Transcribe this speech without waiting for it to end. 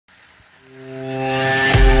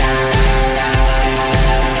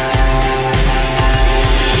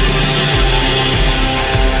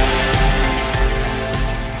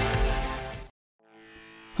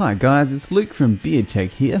Hi guys, it's Luke from Beard-tastic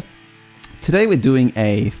here. Today we're doing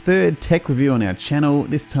a third tech review on our channel.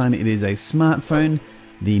 This time it is a smartphone,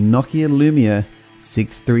 the Nokia Lumia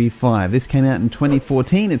 635. This came out in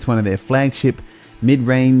 2014. It's one of their flagship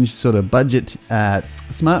mid-range sort of budget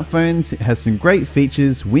smartphones. It has some great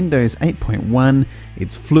features, Windows 8.1,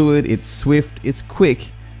 it's fluid, it's swift, it's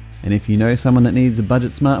quick, and if you know someone that needs a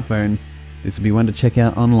budget smartphone, this will be one to check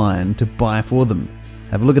out online to buy for them.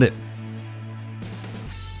 Have a look at it.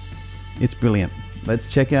 It's brilliant. Let's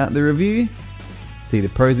check out the review, see the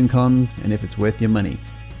pros and cons, and if it's worth your money.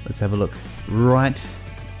 Let's have a look right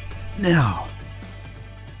now.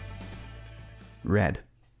 Rad.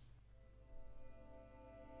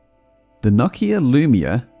 The Nokia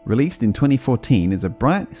Lumia, released in 2014, is a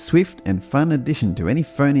bright, swift, and fun addition to any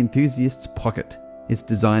phone enthusiast's pocket. Its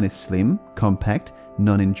design is slim, compact,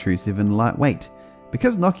 non-intrusive, and lightweight.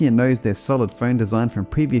 Because Nokia knows their solid phone design from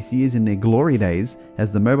previous years in their glory days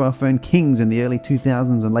as the mobile phone kings in the early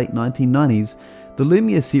 2000s and late 1990s, the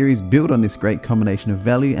Lumia series build on this great combination of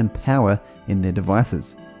value and power in their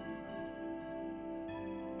devices.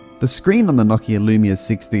 The screen on the Nokia Lumia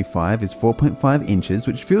 635 is 4.5 inches,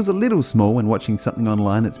 which feels a little small when watching something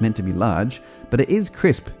online that's meant to be large, but it is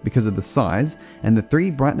crisp because of the size, and the 3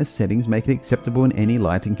 brightness settings make it acceptable in any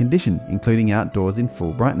lighting condition, including outdoors in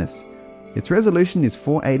full brightness. Its resolution is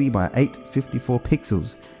 480 by 854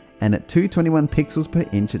 pixels, and at 221 pixels per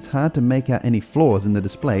inch it's hard to make out any flaws in the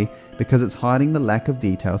display because it's hiding the lack of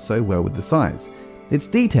detail so well with the size. It's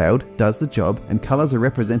detailed, does the job, and colours are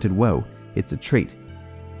represented well. It's a treat.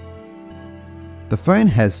 The phone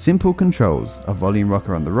has simple controls, a volume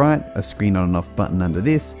rocker on the right, a screen on and off button under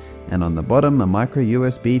this, and on the bottom a micro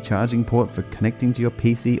USB charging port for connecting to your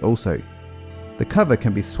PC also. The cover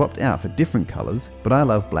can be swapped out for different colours, but I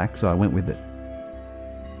love black so I went with it.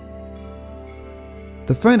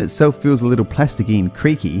 The phone itself feels a little plasticky and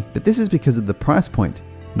creaky, but this is because of the price point.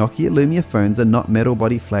 Nokia Lumia phones are not metal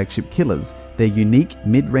body flagship killers, they're unique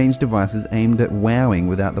mid-range devices aimed at wowing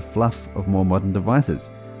without the fluff of more modern devices.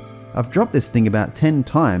 I've dropped this thing about 10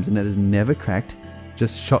 times and it has never cracked,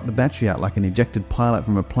 just shot the battery out like an ejected pilot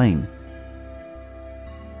from a plane.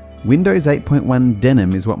 Windows 8.1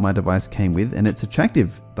 denim is what my device came with, and it's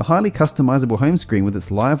attractive. The highly customizable home screen with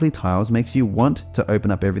its lively tiles makes you want to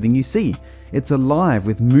open up everything you see. It's alive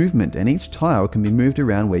with movement, and each tile can be moved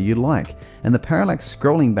around where you like, and the parallax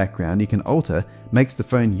scrolling background you can alter makes the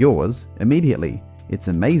phone yours immediately. It's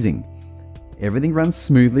amazing. Everything runs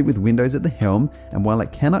smoothly with Windows at the helm, and while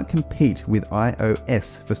it cannot compete with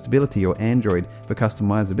iOS for stability or Android for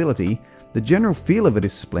customizability, the general feel of it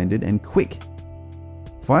is splendid and quick.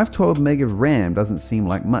 512 meg of RAM doesn't seem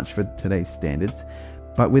like much for today's standards,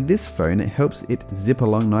 but with this phone it helps it zip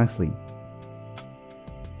along nicely.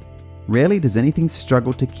 Rarely does anything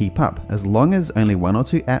struggle to keep up, as long as only 1 or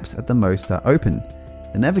 2 apps at the most are open.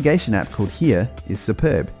 The navigation app called Here is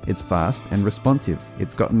superb. It's fast and responsive.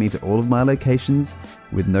 It's gotten me to all of my locations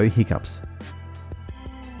with no hiccups.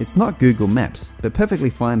 It's not Google Maps, but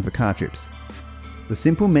perfectly fine for car trips. The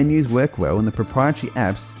simple menus work well and the proprietary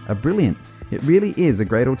apps are brilliant. It really is a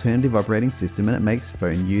great alternative operating system and it makes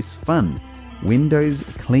phone use fun. Windows'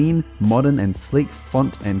 clean, modern and sleek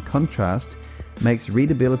font and contrast makes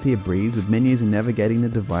readability a breeze, with menus and navigating the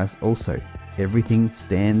device also. Everything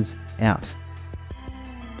stands out.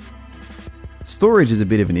 Storage is a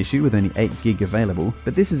bit of an issue with only 8 GB available,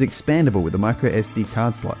 but this is expandable with a micro SD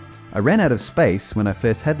card slot. I ran out of space when I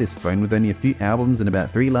first had this phone with only a few albums and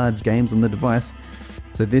about 3 large games on the device,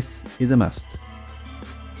 so this is a must.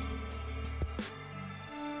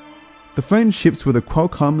 The phone ships with a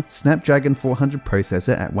Qualcomm Snapdragon 400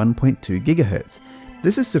 processor at 1.2 GHz.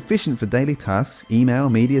 This is sufficient for daily tasks, email,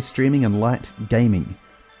 media streaming and light gaming.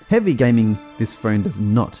 Heavy gaming this phone does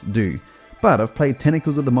not do, but I've played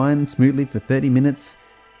Tentacles of the Mind smoothly for 30 minutes,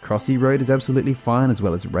 Crossy Road is absolutely fine, as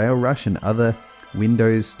well as Rail Rush and other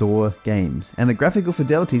Windows Store games, and the graphical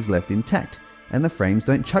fidelity is left intact, and the frames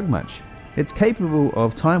don't chug much. It's capable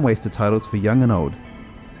of time waster titles for young and old.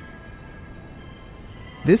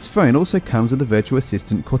 This phone also comes with a virtual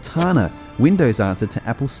assistant Cortana, Windows answer to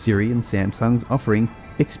Apple's Siri and Samsung's offering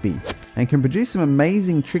Bixby, and can produce some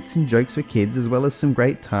amazing tricks and jokes for kids, as well as some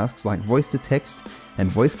great tasks like voice to text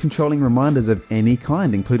and voice controlling reminders of any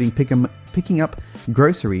kind, including picking up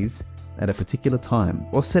groceries at a particular time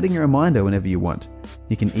or setting a reminder whenever you want.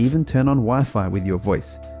 You can even turn on Wi-Fi with your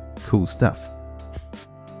voice. Cool stuff.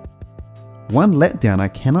 One letdown I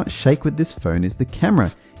cannot shake with this phone is the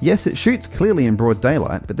camera. Yes, it shoots clearly in broad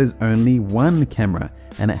daylight, but there's only one camera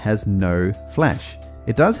and it has no flash.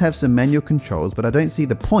 It does have some manual controls, but I don't see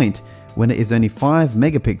the point when it is only 5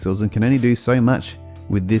 megapixels and can only do so much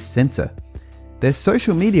with this sensor. They're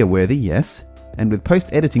social media worthy, yes, and with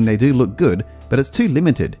post-editing they do look good, but it's too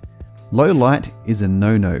limited. Low light is a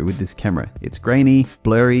no-no with this camera. It's grainy,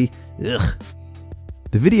 blurry, ugh.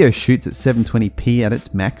 The video shoots at 720p at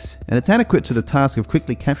its max, and it's adequate to the task of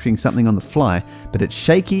quickly capturing something on the fly, but it's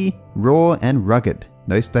shaky, raw, and rugged.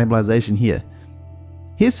 No stabilization here.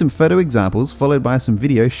 Here's some photo examples, followed by some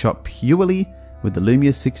video shot purely with the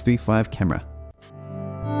Lumia 635 camera.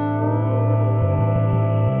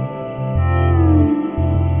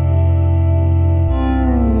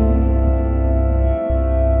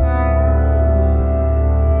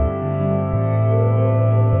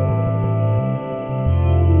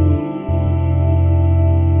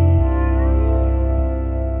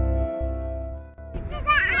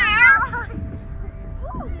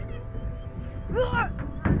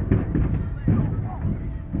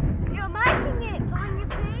 You're marking it on your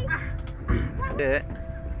page. Yeah.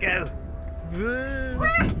 Go.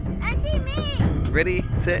 Auntie, me. Ready,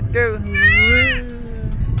 set, go.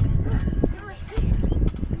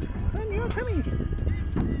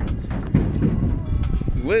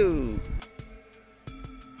 Whoa.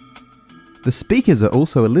 The speakers are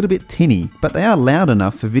also a little bit tinny, but they are loud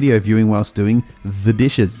enough for video viewing whilst doing the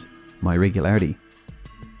dishes, my regularity.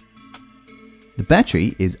 The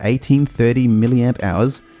battery is 1830 milliamp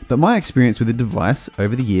hours, but my experience with the device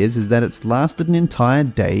over the years is that it's lasted an entire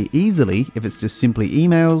day easily if it's just simply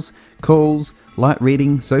emails, calls, light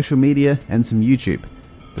reading, social media, and some YouTube.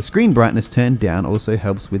 The screen brightness turned down also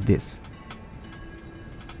helps with this.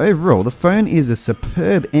 Overall, the phone is a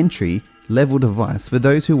superb entry-level device for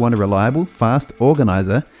those who want a reliable, fast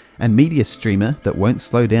organizer and media streamer that won't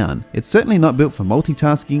slow down. It's certainly not built for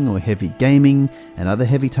multitasking or heavy gaming and other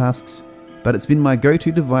heavy tasks, but it's been my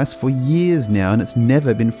go-to device for years now and it's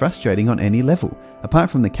never been frustrating on any level, apart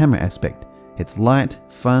from the camera aspect. It's light,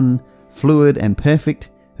 fun, fluid and perfect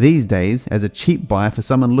these days as a cheap buy for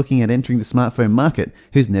someone looking at entering the smartphone market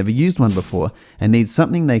who's never used one before and needs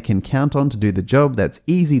something they can count on to do the job that's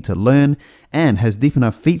easy to learn and has deep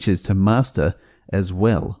enough features to master as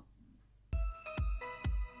well.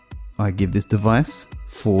 I give this device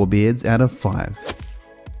 4 beards out of 5.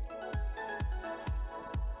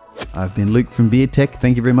 I've been Luke from Beard Tech.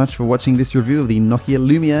 Thank you very much for watching this review of the Nokia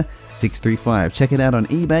Lumia 635. Check it out on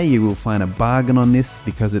eBay. You will find a bargain on this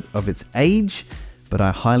because of its age, but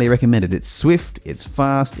I highly recommend it. It's swift, it's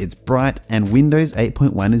fast, it's bright, and Windows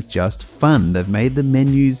 8.1 is just fun. They've made the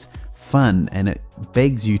menus fun and it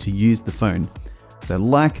begs you to use the phone. So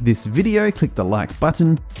like this video, click the like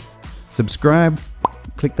button, subscribe,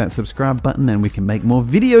 click that subscribe button and we can make more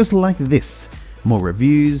videos like this. More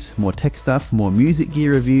reviews, more tech stuff, more music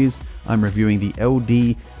gear reviews. I'm reviewing the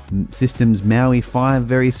LD Systems Maui 5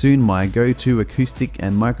 very soon, my go-to acoustic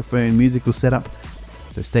and microphone musical setup.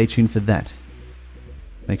 So stay tuned for that.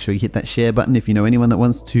 Make sure you hit that share button if you know anyone that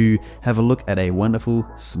wants to have a look at a wonderful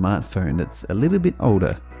smartphone that's a little bit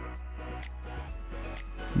older.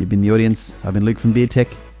 You've been the audience. I've been Luke from Beard Tech.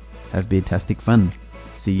 Have beard-tastic fun.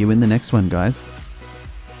 See you in the next one, guys.